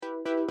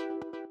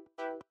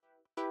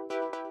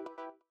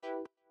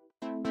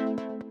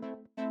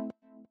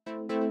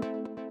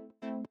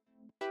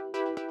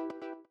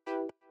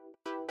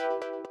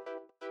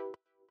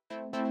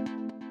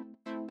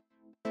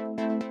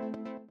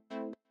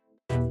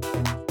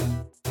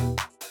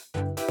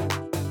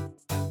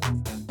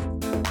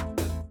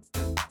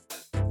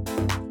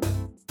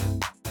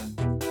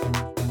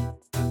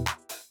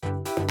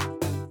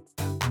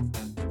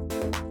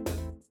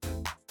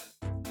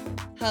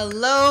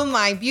Hello,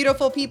 my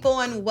beautiful people,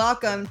 and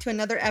welcome to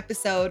another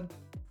episode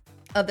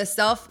of the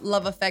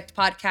Self-Love Effect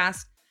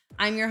podcast.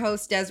 I'm your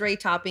host, Desiree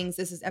Toppings.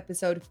 This is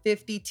episode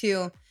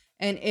 52,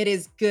 and it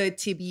is good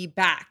to be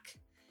back.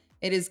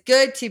 It is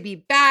good to be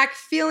back,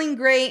 feeling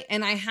great,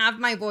 and I have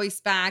my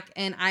voice back,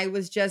 and I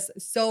was just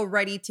so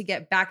ready to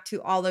get back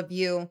to all of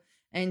you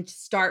and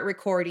start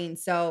recording.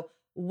 So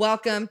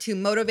welcome to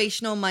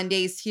Motivational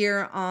Mondays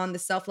here on the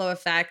Self-Love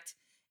Effect.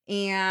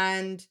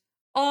 And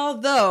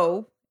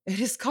although it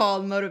is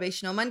called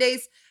Motivational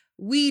Mondays,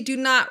 we do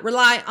not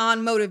rely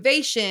on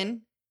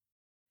motivation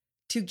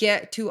to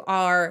get to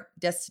our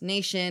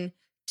destination,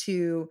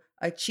 to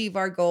achieve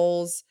our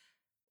goals.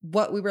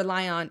 What we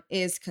rely on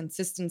is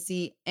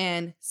consistency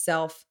and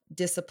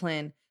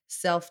self-discipline.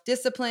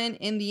 Self-discipline,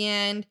 in the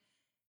end,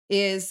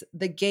 is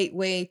the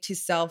gateway to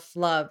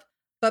self-love.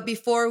 But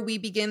before we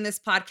begin this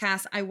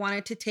podcast, I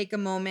wanted to take a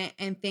moment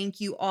and thank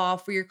you all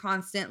for your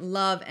constant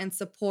love and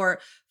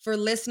support, for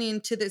listening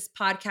to this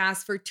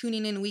podcast, for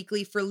tuning in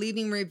weekly, for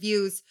leaving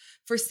reviews,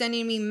 for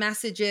sending me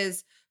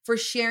messages, for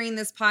sharing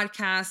this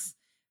podcast,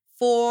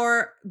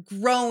 for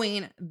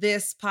growing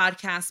this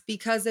podcast.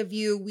 Because of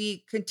you,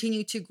 we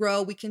continue to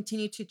grow. We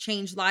continue to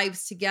change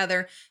lives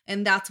together.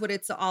 And that's what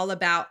it's all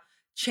about,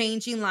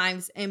 changing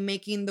lives and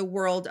making the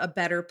world a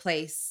better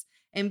place.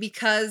 And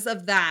because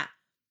of that,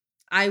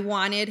 I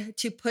wanted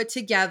to put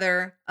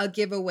together a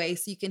giveaway.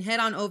 So you can head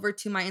on over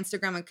to my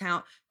Instagram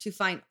account to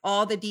find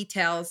all the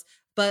details.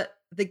 But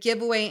the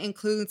giveaway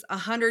includes a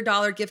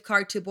 $100 gift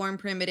card to Born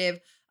Primitive,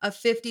 a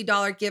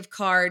 $50 gift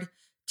card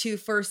to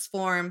First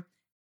Form,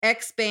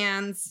 X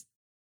Bands,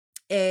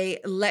 a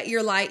Let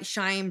Your Light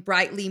Shine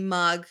Brightly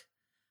mug,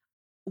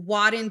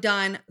 Wad and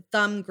Done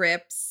thumb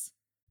grips,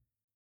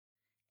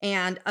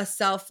 and a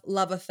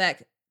Self-Love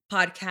Effect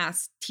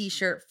podcast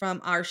t-shirt from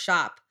our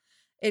shop.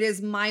 It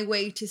is my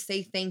way to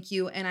say thank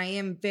you, and I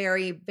am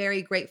very,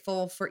 very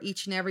grateful for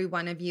each and every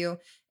one of you.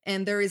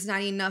 And there is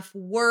not enough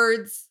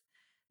words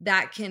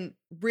that can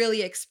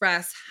really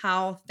express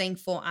how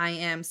thankful I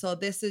am. So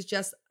this is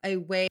just a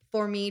way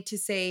for me to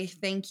say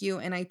thank you,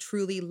 and I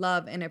truly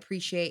love and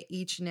appreciate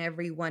each and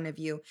every one of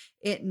you.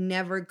 It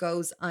never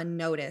goes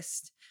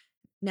unnoticed.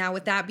 Now,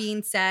 with that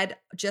being said,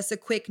 just a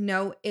quick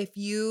note, if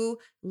you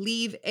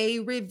leave a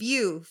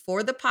review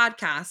for the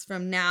podcast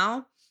from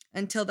now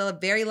until the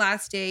very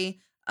last day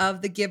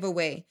of the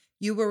giveaway,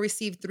 you will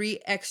receive 3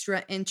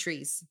 extra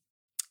entries.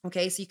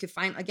 Okay, so you can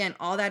find, again,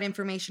 all that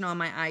information on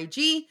my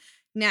IG.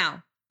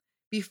 Now,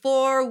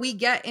 before we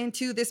get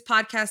into this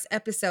podcast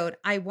episode,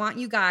 I want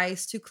you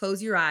guys to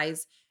close your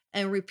eyes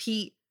and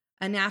repeat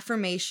an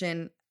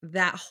affirmation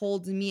that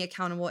holds me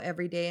accountable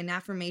every day, an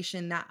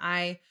affirmation that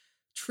I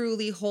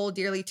truly hold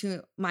dearly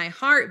to my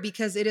heart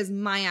because it is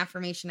my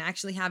affirmation. I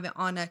actually have it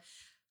on a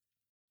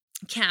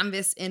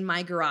canvas in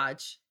my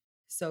garage.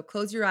 So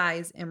close your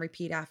eyes and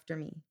repeat after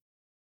me.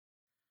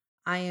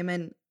 I am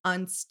an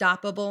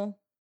unstoppable,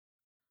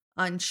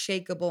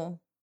 unshakable,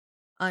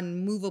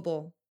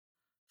 unmovable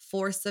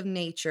force of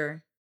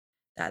nature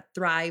that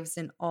thrives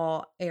in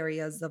all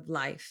areas of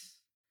life.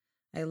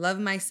 I love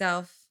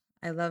myself.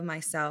 I love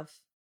myself.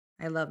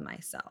 I love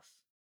myself.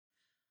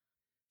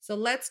 So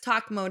let's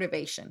talk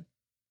motivation.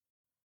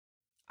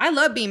 I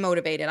love being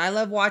motivated. I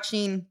love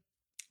watching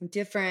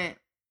different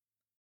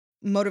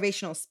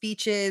motivational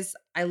speeches.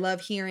 I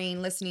love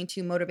listening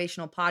to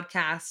motivational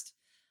podcasts.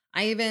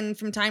 I even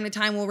from time to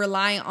time will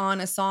rely on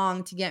a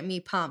song to get me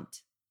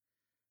pumped.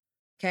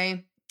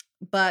 Okay.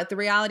 But the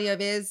reality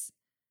of is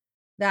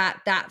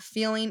that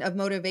feeling of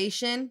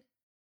motivation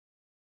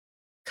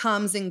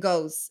comes and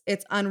goes.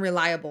 It's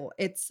unreliable.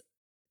 It's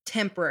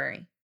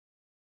temporary.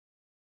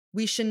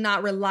 We should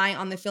not rely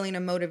on the feeling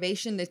of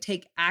motivation to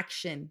take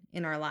action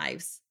in our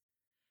lives,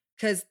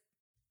 because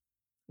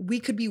we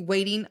could be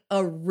waiting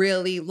a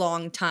really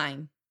long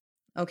time.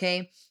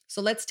 Okay. So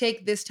let's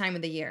take this time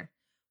of the year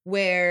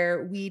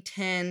where we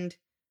tend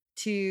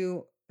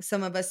to,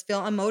 some of us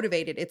feel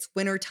unmotivated. It's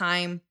winter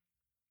time.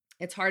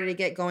 It's harder to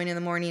get going in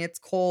the morning. It's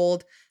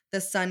cold.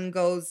 The sun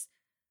goes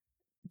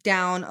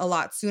down a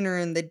lot sooner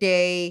in the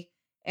day.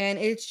 And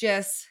it's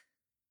just,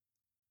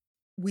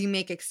 we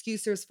make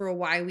excuses for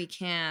why we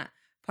can't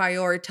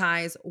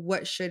prioritize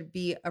what should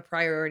be a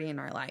priority in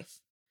our life,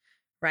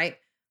 right?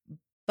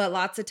 But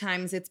lots of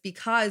times it's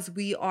because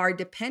we are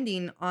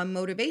depending on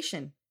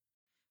motivation.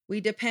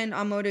 We depend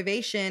on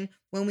motivation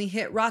when we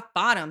hit rock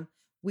bottom.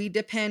 We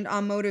depend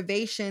on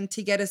motivation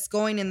to get us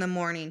going in the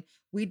morning.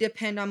 We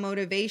depend on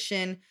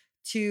motivation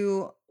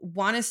to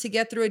want us to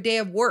get through a day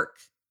of work.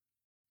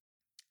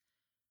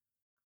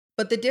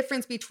 But the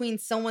difference between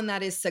someone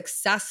that is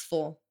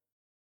successful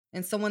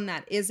and someone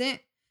that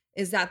isn't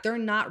is that they're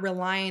not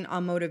relying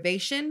on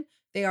motivation.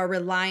 They are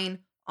relying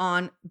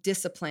on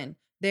discipline.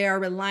 They are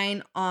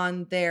relying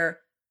on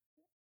their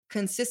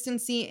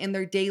consistency and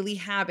their daily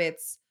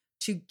habits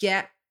to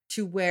get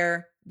to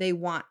where they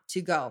want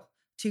to go,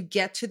 to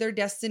get to their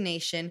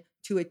destination,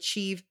 to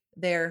achieve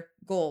their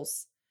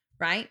goals,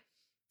 right?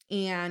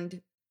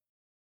 And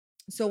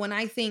so when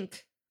I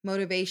think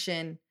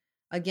motivation,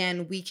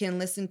 again, we can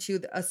listen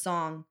to a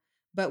song,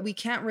 but we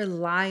can't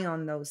rely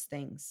on those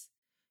things.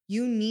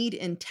 You need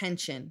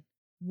intention.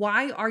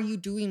 Why are you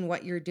doing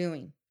what you're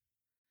doing?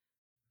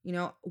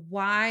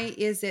 Why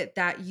is it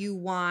that you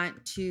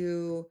want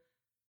to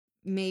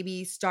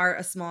maybe start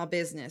a small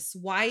business?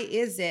 Why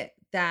is it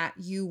that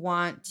you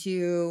want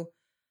to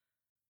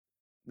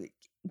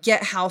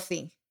get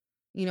healthy?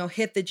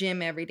 Hit the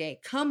gym every day.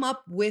 Come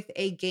up with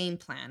a game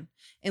plan.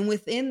 And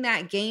within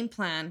that game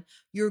plan,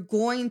 you're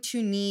going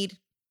to need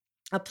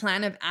a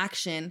plan of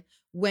action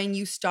when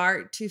you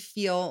start to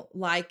feel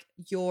like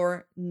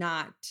you're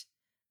not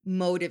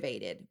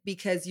motivated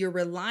because you're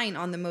relying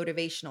on the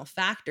motivational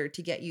factor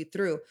to get you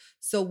through.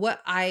 So,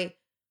 what I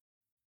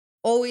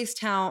always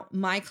tell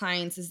my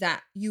clients is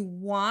that you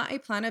want a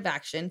plan of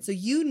action so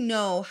you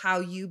know how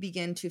you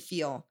begin to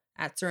feel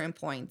at certain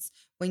points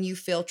when you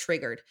feel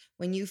triggered,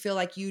 when you feel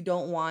like you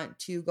don't want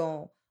to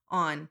go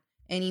on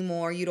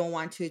anymore, you don't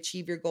want to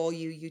achieve your goal,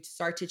 you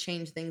start to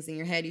change things in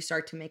your head, you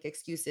start to make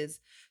excuses.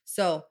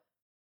 So,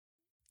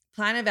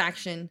 plan of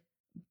action,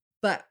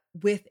 but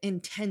with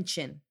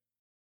intention.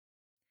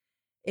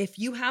 If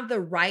you have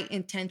the right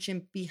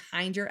intention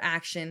behind your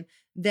action,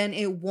 then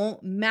it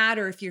won't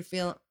matter if you're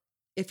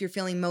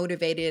feeling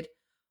motivated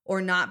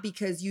or not,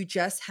 because you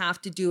just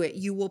have to do it.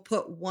 You will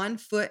put one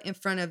foot in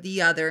front of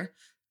the other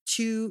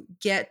to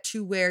get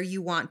to where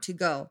you want to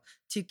go,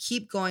 to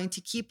keep going,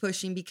 to keep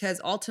pushing, because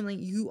ultimately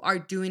you are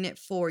doing it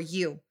for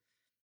you.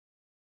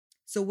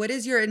 So what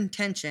is your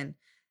intention?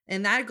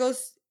 And that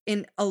goes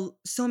in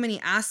so many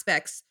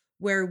aspects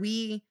where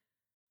we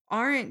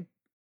aren't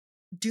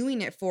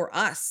doing it for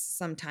us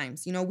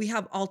sometimes. We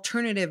have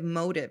alternative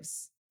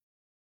motives.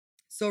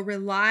 So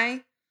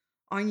rely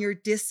on your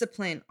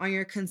discipline, on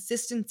your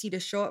consistency to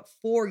show up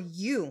for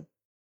you.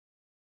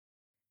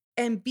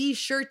 And be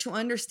sure to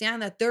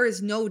understand that there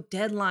is no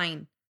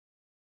deadline.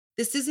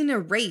 This isn't a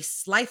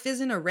race. Life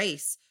isn't a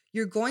race.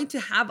 You're going to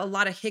have a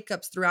lot of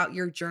hiccups throughout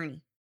your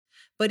journey.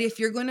 But if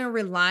you're going to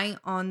rely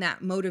on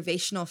that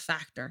motivational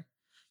factor,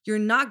 you're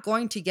not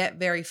going to get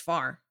very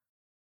far.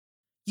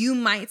 You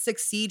might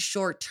succeed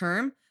short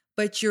term,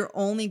 but you're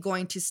only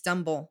going to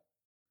stumble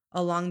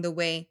along the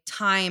way,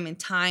 time and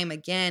time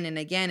again and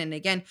again and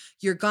again.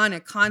 You're going to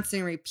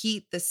constantly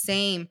repeat the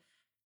same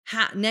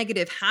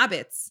negative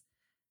habits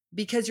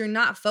because you're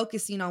not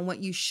focusing on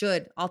what you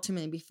should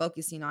ultimately be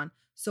focusing on.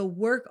 So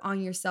work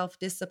on your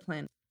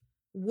self-discipline.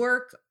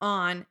 Work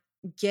on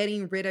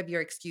getting rid of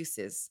your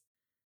excuses.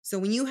 So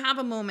when you have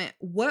a moment,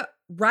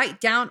 write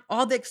down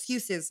all the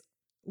excuses.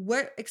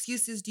 What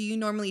excuses do you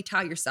normally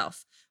tell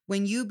yourself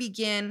when you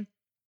begin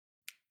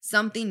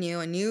something new,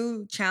 a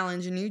new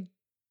challenge, a new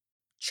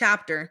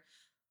chapter,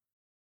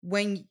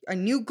 when a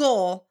new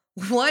goal?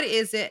 What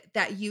is it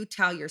that you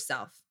tell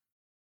yourself?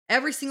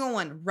 Every single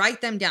one,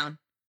 write them down.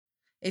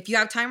 If you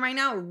have time right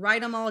now,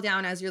 write them all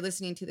down as you're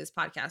listening to this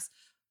podcast.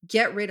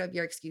 Get rid of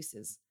your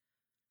excuses.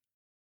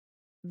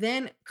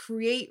 Then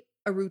create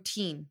a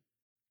routine.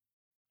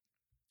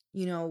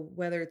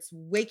 Whether it's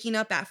waking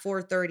up at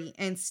 4:30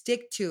 and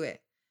stick to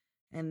it.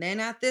 And then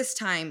at this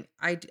time,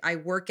 I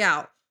work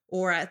out,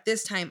 or at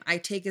this time, I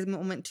take a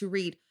moment to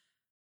read.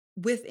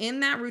 Within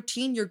that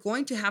routine, you're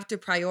going to have to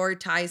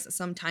prioritize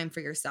some time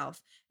for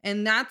yourself.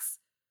 And that's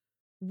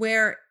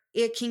where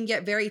it can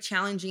get very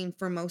challenging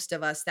for most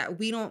of us, that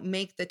we don't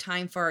make the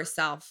time for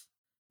ourselves,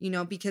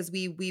 because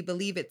we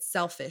believe it's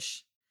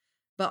selfish.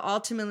 But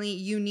ultimately,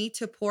 you need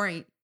to pour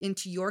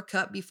into your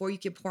cup before you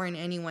can pour in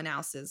anyone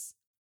else's.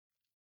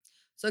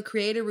 So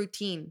create a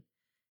routine.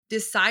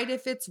 Decide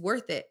if it's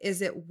worth it.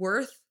 Is it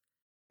worth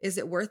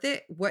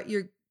it? What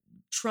you're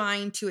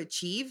trying to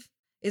achieve?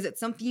 Is it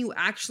something you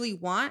actually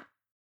want?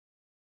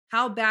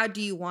 How bad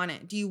do you want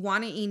it? Do you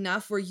want it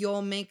enough where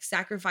you'll make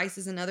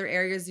sacrifices in other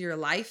areas of your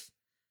life?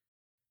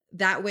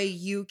 That way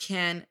you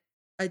can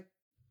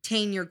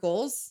attain your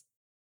goals,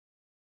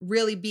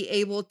 really be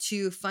able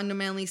to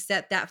fundamentally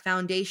set that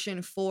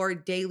foundation for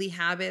daily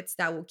habits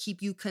that will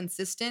keep you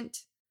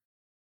consistent.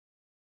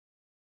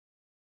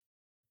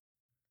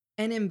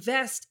 And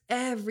invest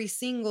every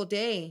single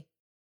day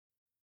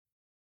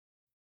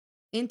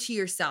into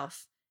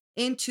yourself,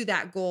 into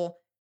that goal,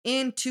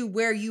 into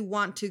where you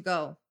want to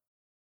go,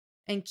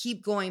 and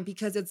keep going,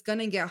 because it's going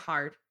to get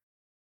hard.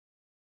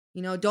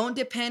 Don't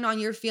depend on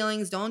your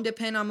feelings. Don't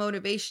depend on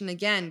motivation.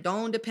 Again,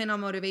 don't depend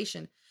on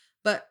motivation.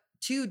 But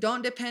two,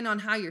 don't depend on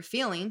how you're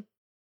feeling.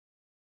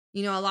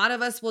 A lot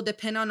of us will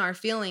depend on our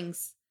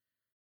feelings.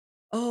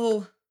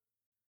 Oh,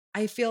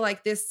 I feel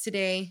like this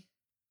today.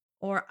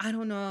 Or I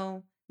don't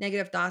know,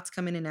 negative thoughts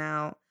come in and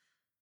out.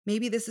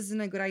 Maybe this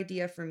isn't a good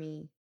idea for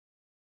me.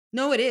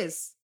 No, it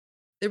is.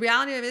 The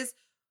reality of it is,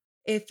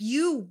 if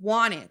you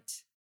want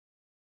it,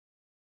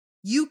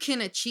 you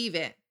can achieve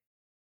it.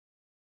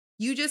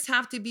 You just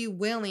have to be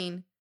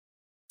willing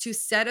to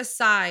set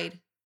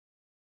aside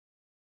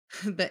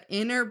the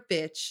inner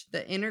bitch,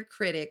 the inner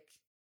critic,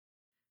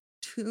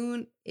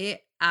 tune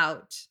it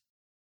out.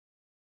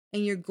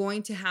 And you're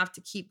going to have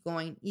to keep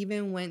going,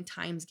 even when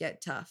times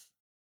get tough.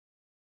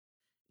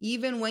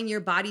 Even when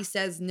your body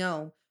says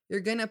no, you're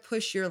going to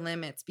push your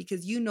limits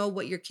because you know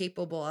what you're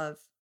capable of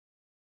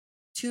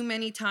too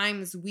many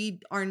times we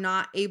are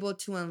not able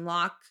to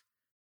unlock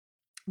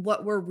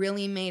what we're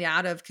really made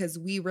out of because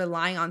we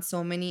rely on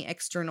so many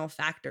external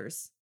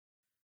factors.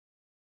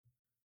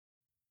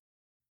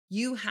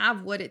 You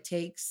have what it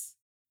takes.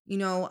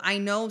 I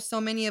know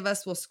so many of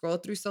us will scroll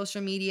through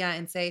social media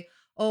and say,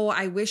 oh,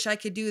 I wish I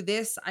could do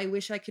this. I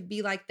wish I could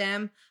be like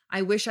them.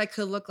 I wish I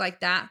could look like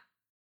that.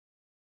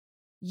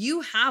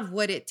 You have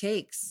what it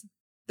takes.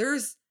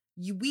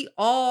 We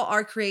all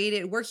are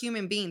created. We're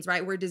human beings,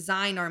 right? We're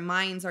designed, our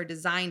minds are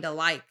designed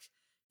alike.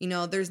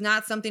 There's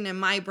not something in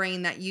my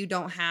brain that you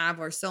don't have,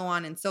 or so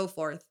on and so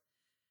forth.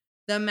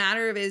 The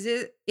matter of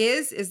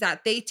is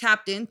that they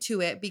tapped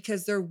into it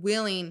because they're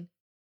willing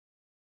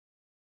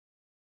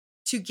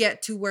to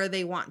get to where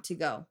they want to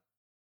go.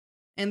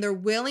 And they're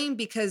willing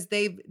because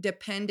they've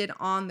depended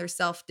on their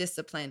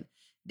self-discipline.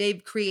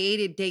 They've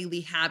created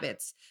daily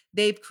habits.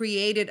 They've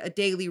created a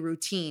daily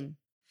routine.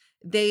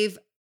 They've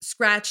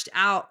scratched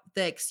out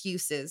the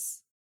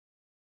excuses.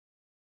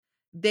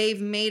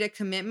 They've made a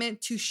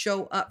commitment to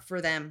show up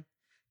for them,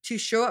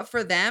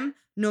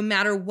 no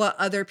matter what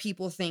other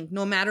people think,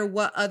 no matter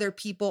what other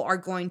people are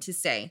going to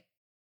say.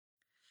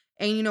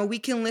 And, we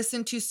can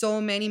listen to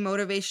so many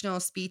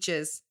motivational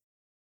speeches,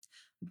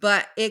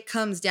 but it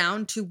comes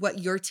down to what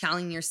you're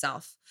telling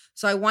yourself.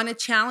 So I want to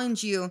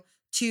challenge you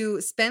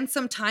to spend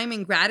some time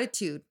in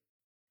gratitude.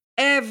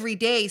 Every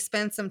day,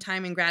 spend some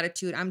time in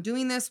gratitude. I'm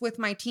doing this with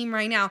my team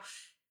right now.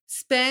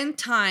 Spend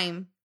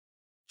time,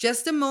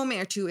 just a moment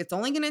or two. It's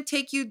only going to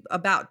take you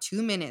about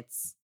 2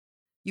 minutes.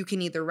 You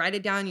can either write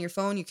it down on your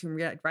phone, you can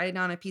write it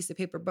down on a piece of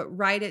paper, but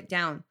write it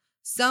down.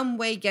 Some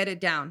way, get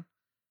it down.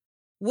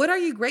 What are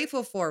you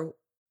grateful for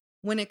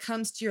when it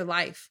comes to your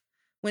life?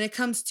 When it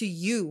comes to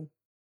you?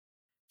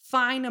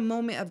 Find a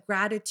moment of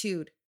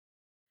gratitude.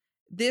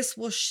 This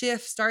will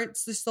start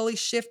to slowly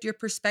shift your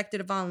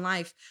perspective on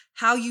life,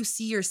 how you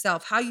see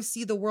yourself, how you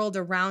see the world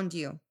around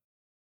you.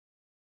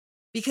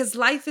 Because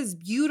life is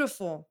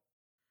beautiful.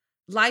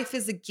 Life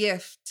is a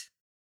gift.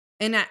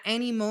 And at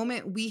any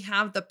moment, we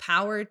have the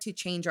power to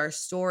change our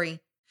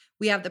story.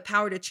 We have the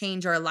power to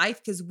change our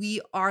life because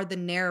we are the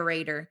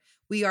narrator.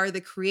 We are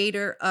the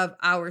creator of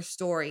our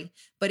story.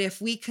 But if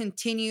we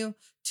continue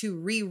to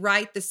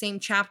rewrite the same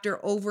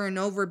chapter over and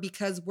over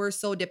because we're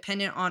so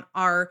dependent on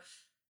our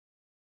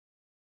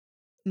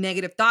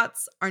negative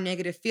thoughts, our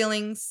negative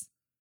feelings,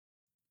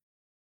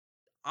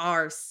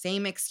 our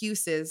same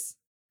excuses,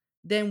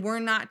 then we're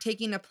not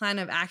taking a plan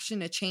of action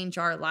to change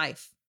our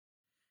life.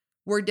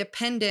 We're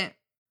dependent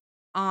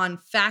on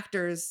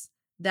factors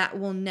that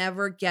will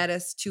never get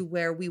us to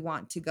where we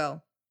want to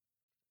go.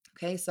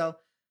 Okay, so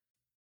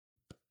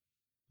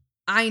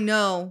I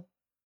know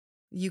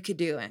you could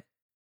do it,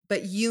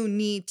 but you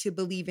need to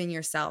believe in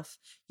yourself.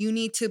 You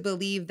need to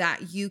believe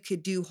that you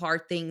could do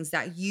hard things,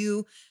 that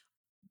you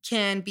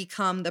can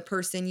become the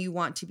person you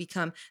want to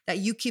become, that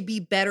you could be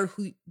better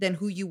than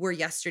who you were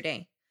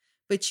yesterday.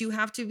 But you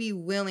have to be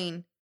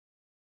willing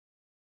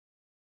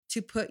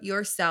to put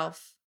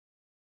yourself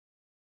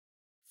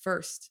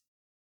first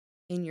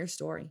in your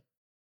story.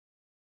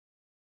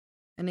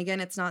 And again,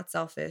 it's not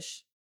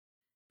selfish,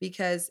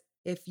 because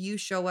if you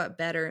show up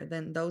better,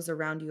 then those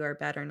around you are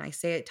better. And I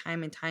say it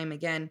time and time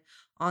again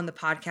on the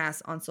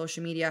podcast, on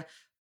social media,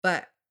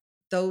 but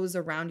those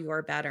around you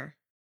are better.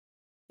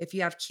 If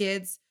you have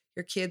kids,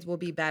 your kids will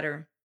be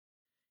better.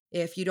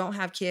 If you don't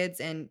have kids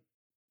and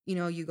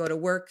you go to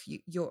work,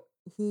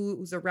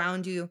 who's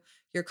around you,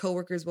 your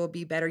coworkers will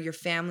be better. Your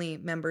family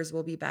members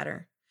will be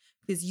better,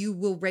 because you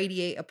will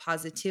radiate a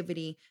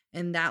positivity,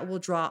 and that will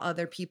draw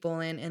other people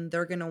in, and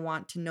they're going to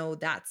want to know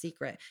that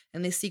secret.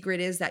 And the secret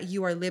is that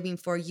you are living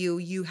for you.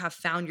 You have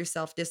found your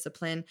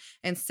self-discipline,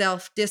 and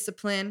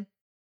self-discipline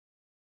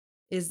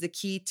is the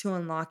key to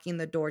unlocking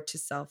the door to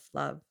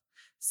self-love.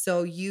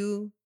 So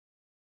you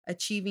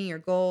achieving your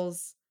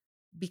goals,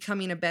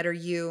 becoming a better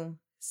you,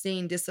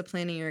 staying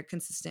disciplined in your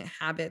consistent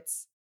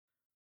habits,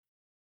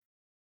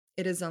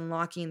 it is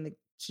unlocking the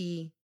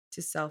key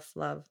to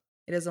self-love.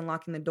 It is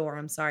unlocking the door.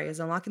 It is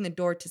unlocking the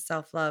door to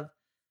self-love.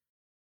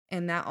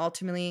 And that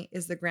ultimately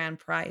is the grand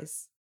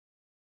prize.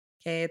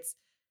 Okay.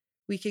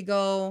 We could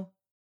go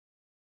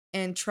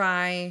and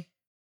try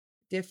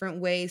different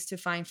ways to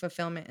find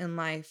fulfillment in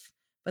life,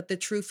 but the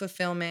true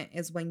fulfillment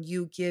is when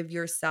you give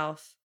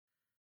yourself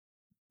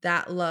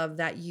that love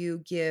that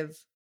you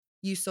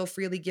so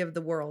freely give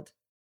the world.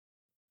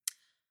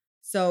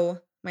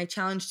 So my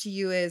challenge to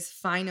you is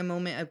find a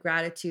moment of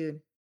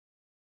gratitude.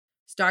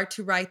 Start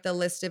to write the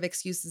list of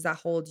excuses that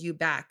hold you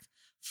back.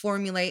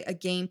 Formulate a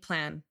game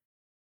plan,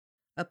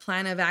 a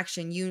plan of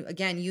action. You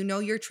know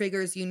your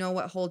triggers, you know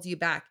what holds you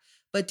back,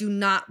 but do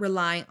not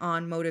rely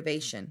on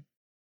motivation.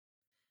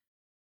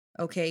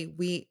 Okay,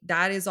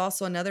 that is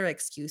also another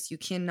excuse. You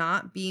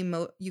cannot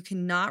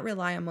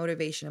rely on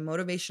motivation, a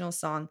motivational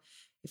song.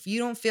 If you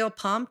don't feel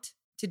pumped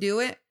to do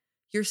it,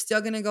 you're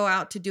still going to go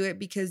out to do it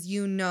because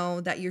you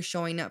know that you're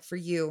showing up for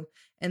you,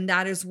 and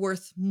that is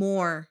worth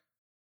more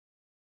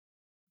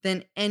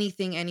than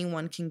anything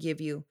anyone can give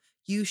you.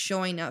 You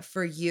showing up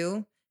for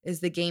you is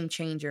the game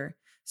changer.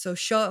 So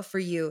show up for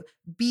you,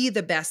 be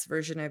the best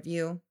version of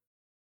you,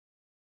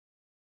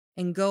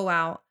 and go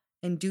out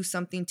and do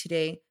something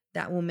today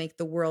that will make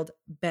the world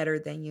better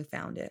than you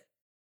found it.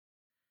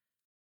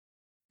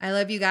 I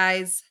love you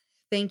guys.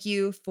 Thank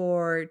you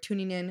for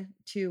tuning in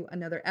to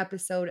another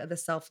episode of the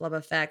Self-Love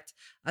Effect.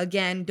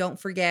 Again, don't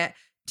forget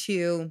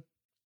to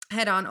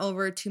head on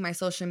over to my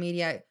social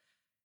media,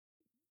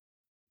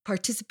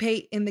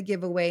 participate in the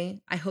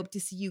giveaway. I hope to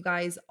see you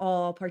guys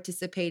all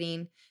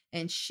participating,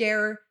 and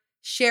share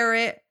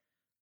it,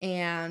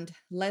 and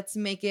let's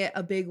make it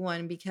a big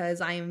one,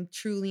 because I am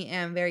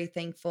very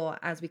thankful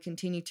as we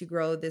continue to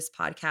grow this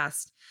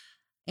podcast.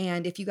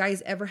 And if you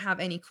guys ever have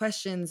any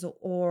questions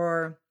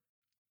or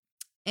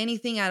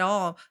anything at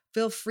all,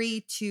 feel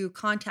free to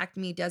contact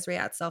me, Desiree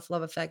at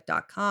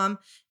selfloveeffect.com.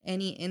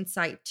 Any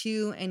insight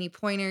to any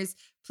pointers,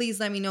 please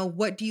let me know.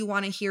 What do you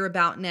want to hear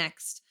about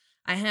next?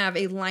 I have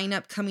a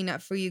lineup coming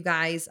up for you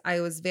guys.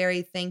 I was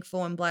very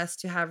thankful and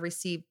blessed to have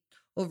received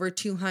over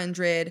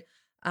 200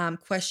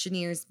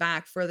 questionnaires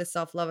back for the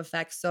self-love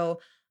effect.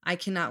 So I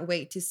cannot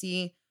wait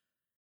to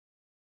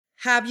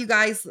have you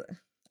guys.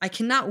 I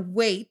cannot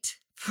wait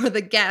for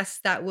the guests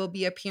that will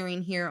be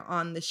appearing here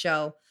on the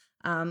show.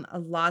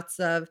 Lots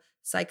of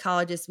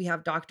psychologists, we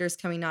have doctors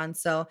coming on.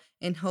 So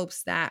in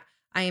hopes that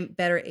I am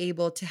better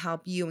able to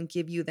help you and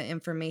give you the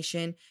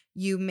information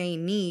you may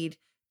need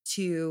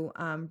to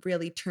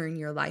really turn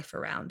your life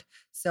around.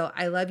 So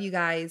I love you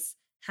guys.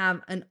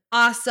 Have an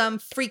awesome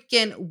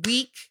freaking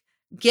week.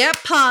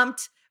 Get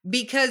pumped,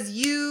 because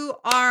you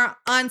are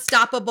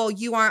unstoppable.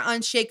 You are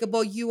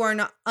unshakable. You are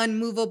an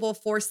unmovable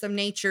force of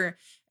nature,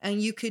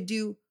 and you could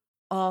do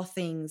all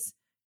things.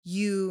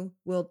 You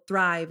will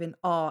thrive in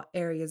all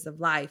areas of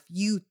life.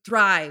 You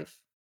thrive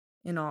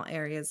in all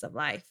areas of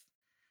life.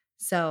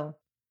 So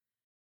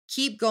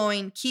keep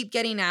going, keep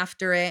getting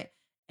after it,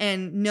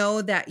 and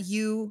know that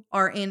you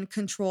are in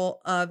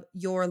control of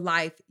your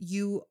life.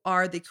 You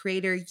are the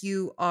creator.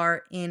 You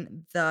are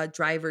in the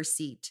driver's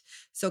seat.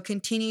 So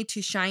continue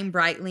to shine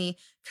brightly,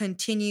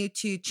 continue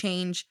to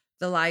change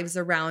the lives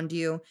around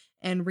you,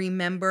 and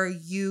remember,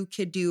 you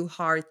could do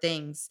hard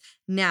things.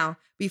 Now,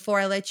 before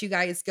I let you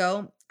guys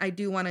go, I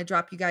do want to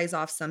drop you guys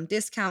off some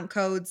discount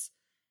codes.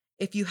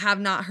 If you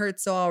have not heard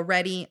so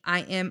already,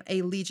 I am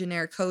a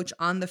Legionnaire coach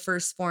on the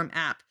First Form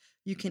app.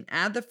 You can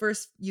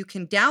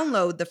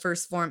download the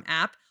First Form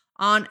app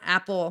on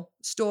Apple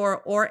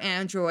Store or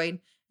Android,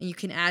 and you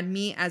can add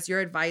me as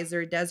your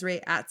advisor, Desiree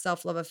at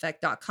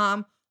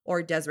selfloveeffect.com,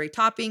 or Desiree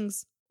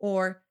Toppings,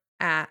 or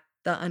at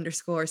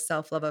 _,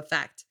 self-love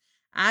effect.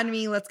 Add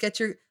me. Let's get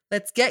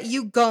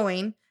you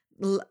going.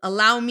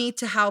 Allow me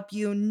to help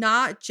you,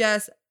 not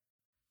just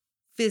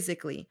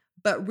physically,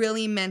 but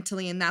really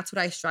mentally. And that's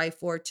what I strive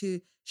for, to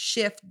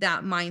shift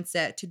that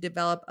mindset, to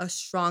develop a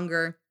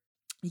stronger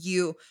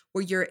you,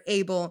 where you're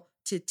able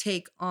to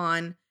take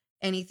on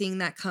anything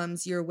that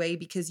comes your way,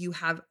 because you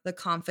have the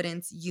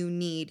confidence you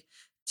need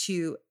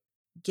to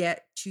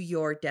get to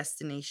your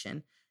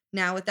destination.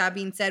 Now, with that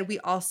being said, we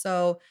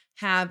also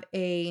have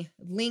a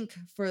link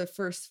for the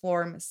First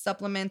Form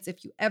supplements.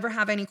 If you ever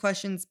have any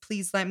questions,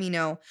 please let me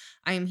know.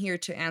 I am here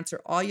to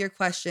answer all your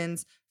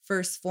questions,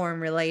 First Form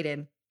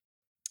related.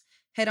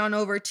 Head on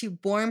over to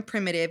Born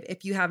Primitive.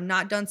 If you have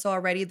not done so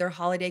already, their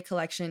holiday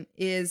collection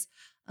is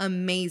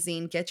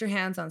amazing. Get your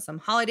hands on some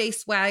holiday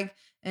swag.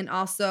 And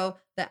also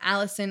the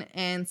Allison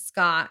and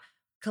Scott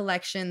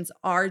collections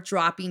are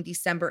dropping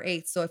December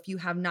 8th. So if you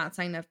have not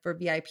signed up for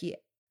VIP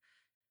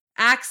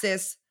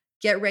access,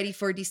 get ready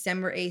for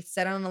December 8th.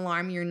 Set an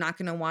alarm. You're not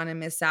going to want to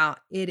miss out.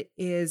 It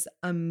is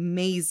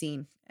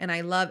amazing. And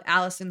I love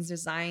Allison's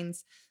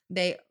designs.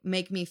 They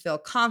make me feel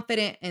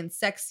confident and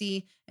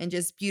sexy and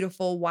just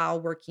beautiful while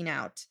working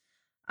out.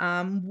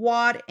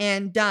 Wad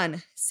and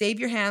done. Save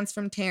your hands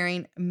from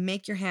tearing.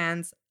 Make your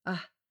hands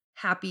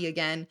happy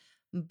again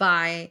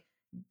by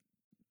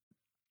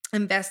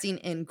investing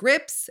in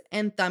grips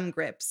and thumb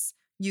grips.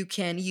 You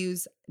can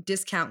use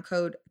discount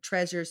code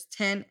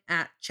TREASURES10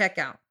 at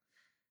checkout.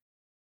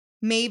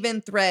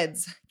 Maven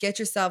Threads. Get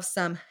yourself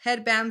some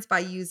headbands by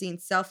using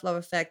Self-Love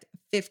Effect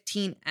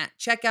 15 at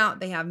checkout.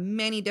 They have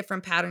many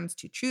different patterns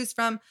to choose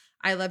from.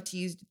 I love to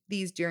use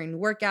these during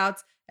workouts,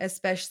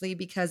 especially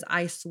because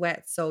I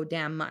sweat so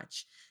damn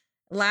much.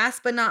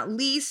 Last but not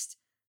least,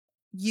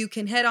 you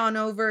can head on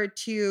over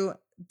to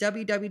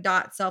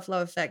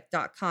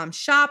www.selfloveeffect.com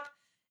shop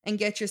and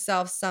get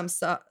yourself some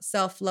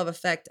Self-Love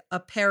Effect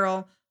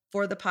apparel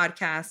for the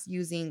podcast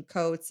using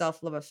code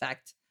Self-Love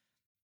Effect.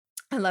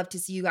 I love to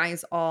see you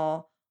guys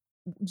all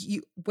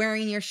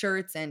wearing your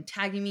shirts and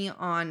tagging me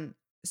on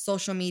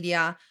social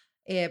media.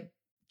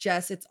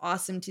 It's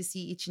awesome to see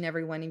each and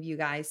every one of you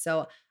guys.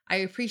 So I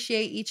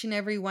appreciate each and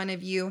every one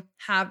of you.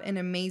 Have an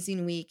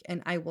amazing week,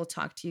 and I will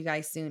talk to you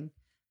guys soon.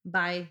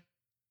 Bye.